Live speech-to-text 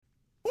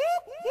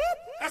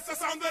That's the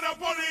sound of the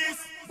police.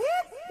 Whoop,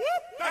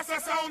 whoop. That's the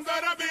sound of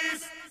the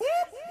beast.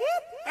 Whoop,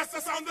 whoop. That's the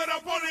sound of the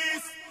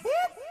police. Whoop,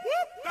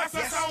 whoop. That's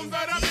the sound of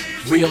the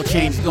beast. Real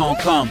change is gonna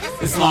come,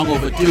 it's long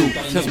overdue.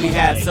 Cause we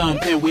had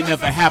something we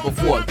never had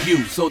before,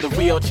 you. So the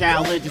real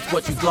challenge is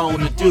what you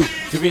gonna do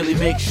to really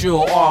make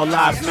sure all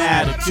lives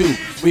matter too.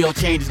 Real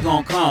change is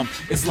gonna come,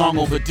 it's long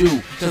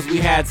overdue. Cause we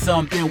had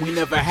something we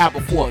never had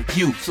before,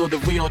 you. So the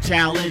real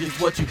challenge is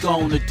what you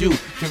gonna do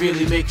to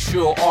really make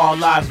sure all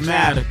lives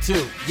matter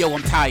too. Yo,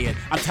 I'm tired,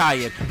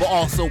 but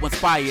also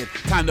inspired.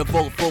 Time to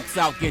vote folks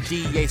out, get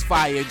DAs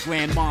fired.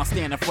 Grandma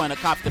stand in front of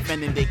cops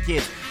defending their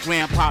kids.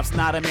 Grandpop's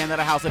not a man of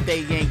the house if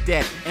they ain't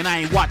dead. And I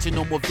ain't watching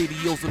no more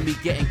videos of me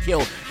getting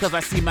killed. Cause I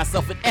see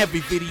myself in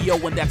every video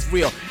and that's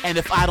real. And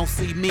if I don't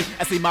see me,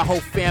 I see my whole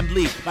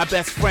family. My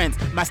best friends,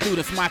 my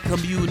students, my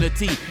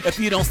community. If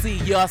you don't see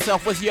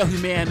yourself, what's your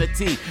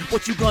humanity?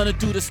 What you gonna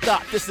do to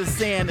stop this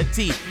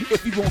insanity?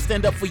 If you won't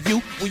stand up for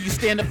you, will you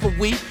stand up for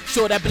we?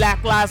 Show that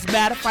Black Lives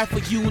Matter, fight for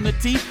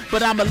unity.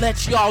 But I'ma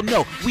let y'all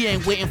know, we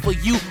ain't waiting for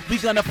you. We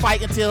gonna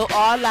fight until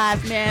our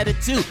lives matter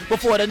too.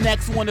 Before the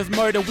next one is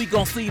murder, we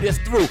gon' see this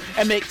through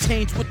and make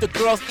change with the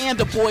girls and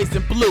the boys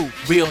in blue.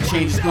 Real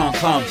change is gonna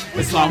come,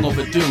 it's long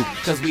overdue.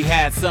 Cause we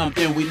had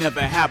something we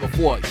never had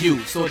before, you.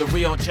 So the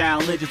real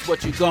challenge is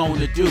what you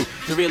gonna do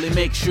to really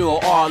make sure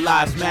all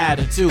lives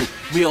matter too.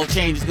 Real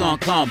change is gonna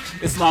come,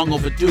 it's long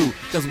overdue.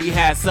 Cause we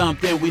had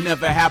something we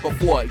never had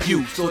before,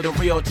 you. So the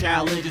real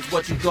challenge is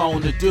what you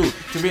gonna do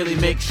to really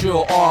make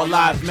sure all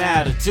lives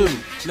matter too.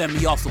 Let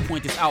me also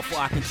point this out before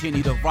I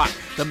continue to rock.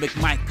 The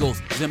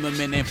McMichaels,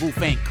 Zimmerman, and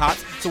Roof ain't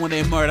cops. So when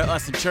they murder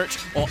us in church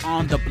or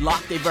on the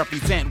block, they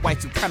represent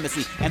white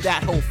supremacy and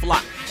that whole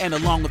flock. And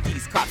along with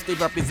these cops, they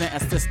represent a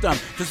system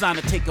designed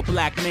to take a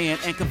black man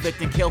and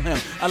convict and kill him.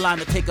 A line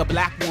to take a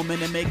black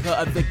woman and make her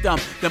a victim.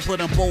 Then put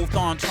them both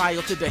on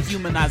trial to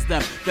dehumanize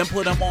them. Then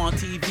put them on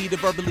TV to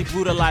verbally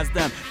brutalize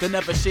them. They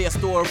never share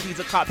stories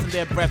of cops and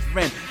their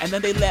brethren. And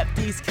then they let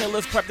these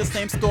killers prep the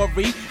same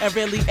story and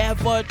really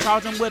ever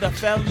charge them with a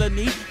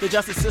felony. The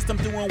justice system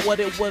doing what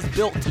it was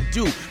built to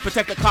do.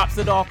 Protect the cops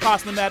at all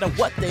costs no matter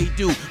what they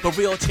do. But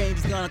real change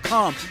is gonna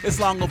come, it's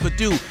long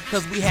overdue.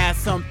 Cause we had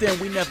something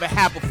we never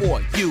had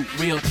before, you.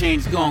 Real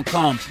change is gonna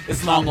come,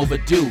 it's long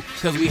overdue.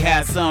 Cause we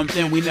had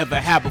something we never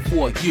had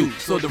before, you.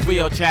 So the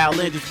real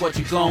challenge is what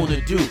you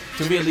gonna do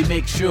to really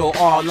make sure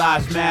all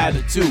lives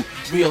matter too.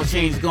 Real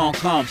change is gonna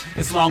come,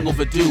 it's long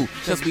overdue.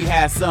 Cause we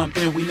had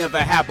something we never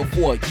had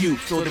before, you.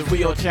 So the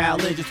real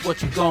challenge is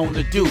what you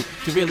gonna do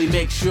to really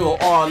make sure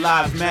all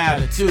lives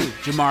matter too.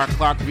 Jamar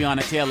Clark,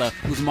 Breonna Taylor,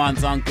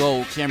 Guzman's on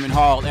gold, Cameron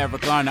Hall,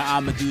 Eric Garner,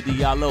 Amadou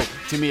Diallo,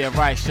 Tamir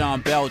Rice,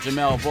 Sean Bell,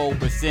 Jamel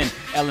Roberson,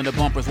 Ellen the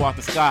Bumpers,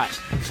 Walter Scott,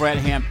 Fred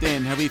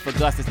Hampton, Harif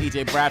Augustus,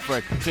 E.J.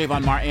 Bradford,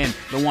 Trayvon Martin,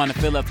 LaWanda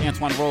Phillips,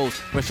 Antoine Rose,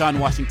 Rashawn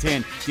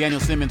Washington, Daniel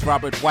Simmons,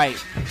 Robert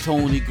White,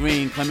 Tony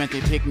Green,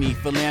 Clemente Pickney,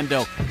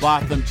 Philando,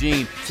 Botham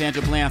Jean,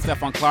 Sandra Bland,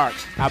 Stephon Clark,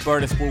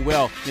 Albertus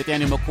Will,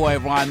 Nathaniel McCoy,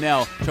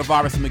 Ronell,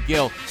 Travaris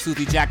McGill,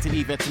 Susie Jackson,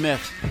 Yvette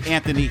Smith,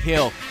 Anthony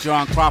Hill,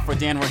 John Crawford,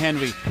 Daniel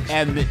Henry,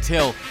 Edmund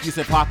Till,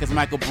 Yusuf Hawkins,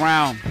 Michael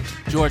Brown,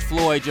 George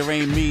Floyd,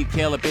 Jermaine Meade,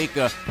 Kayla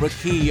Baker,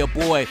 Rakia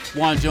Boy,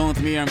 Juan Jones,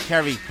 Miriam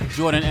Kerry,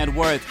 Jordan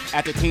Edwards,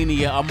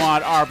 Atatania,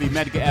 Ahmaud Arbery,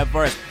 Medgar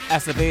Evers,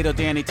 Acevedo,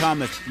 Danny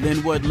Thomas,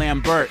 Linwood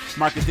Lambert,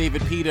 Marcus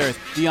David Peters,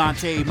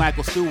 Deontay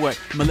Michael Stewart,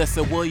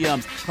 Melissa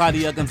Williams,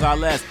 Claudia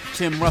Gonzalez,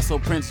 Tim Russell,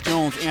 Prince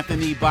Jones,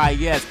 Anthony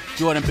Baez,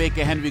 Jordan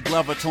Baker, Henry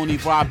Glover, Tony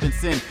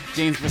Robinson,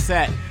 James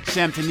Brissett,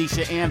 Shem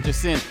Tanisha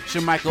Anderson,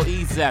 Shemichael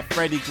Ezef,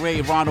 Freddie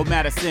Gray, Ronald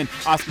Madison,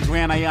 Oscar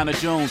Grant, Ayanna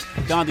Jones,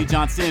 Gandhi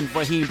Johnson,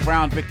 Raheem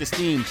Brown, Victor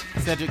Steen,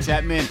 Cedric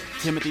Chapman,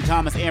 Timothy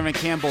Thomas, Aaron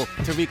Campbell,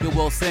 Tarika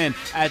Wilson,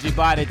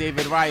 Ajibade,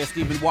 David Raya,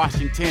 Stephen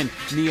Washington,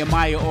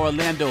 Nehemiah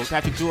Orlando,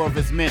 Patrick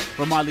Jorvis Mint,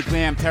 Romali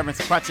Graham,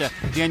 Terrence Crutcher,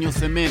 Daniel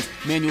Simmons,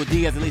 Manuel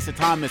Diaz, Elisa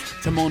Thomas,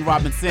 Timon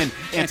Robinson,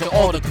 and to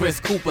all the Chris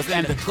Coopers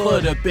and the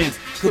could-have-beens.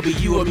 Could be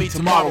you or me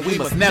tomorrow, we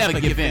must never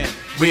give in.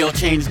 Real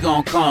change is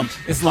gonna come,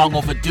 it's long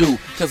overdue.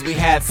 Cause we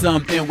had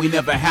something we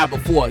never had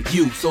before,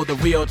 you. So the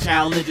real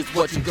challenge is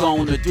what you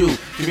gonna do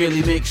to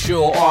really make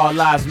sure all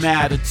lives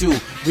matter too.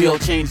 Real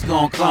change is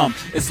gonna come,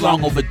 it's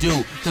long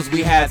overdue. Cause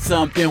we had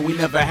something we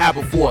never had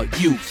before,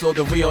 you. So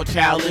the real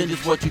challenge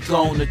is what you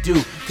gonna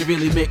do to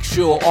really make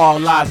sure all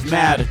lives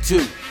matter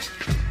too.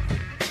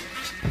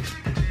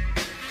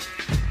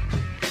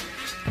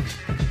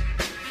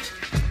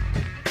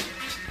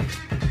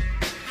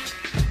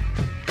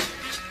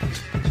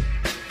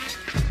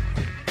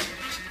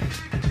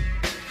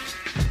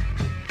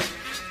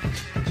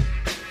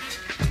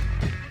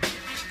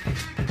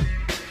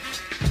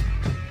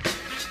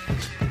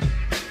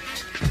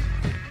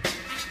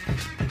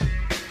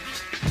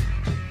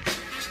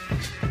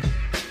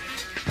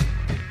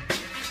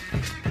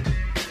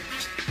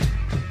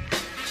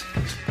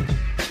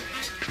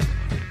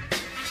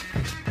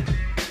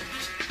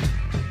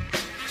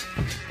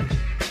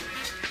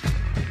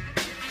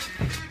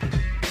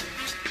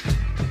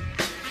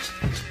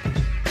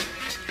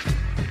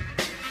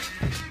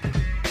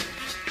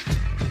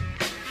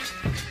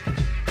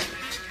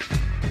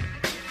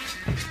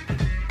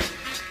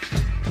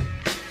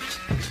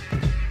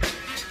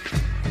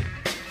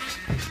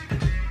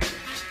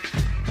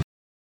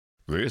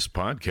 This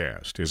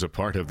podcast is a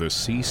part of the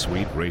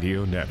C-Suite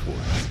Radio Network.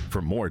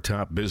 For more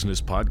top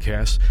business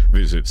podcasts,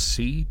 visit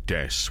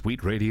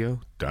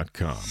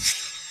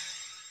c-suiteradio.com.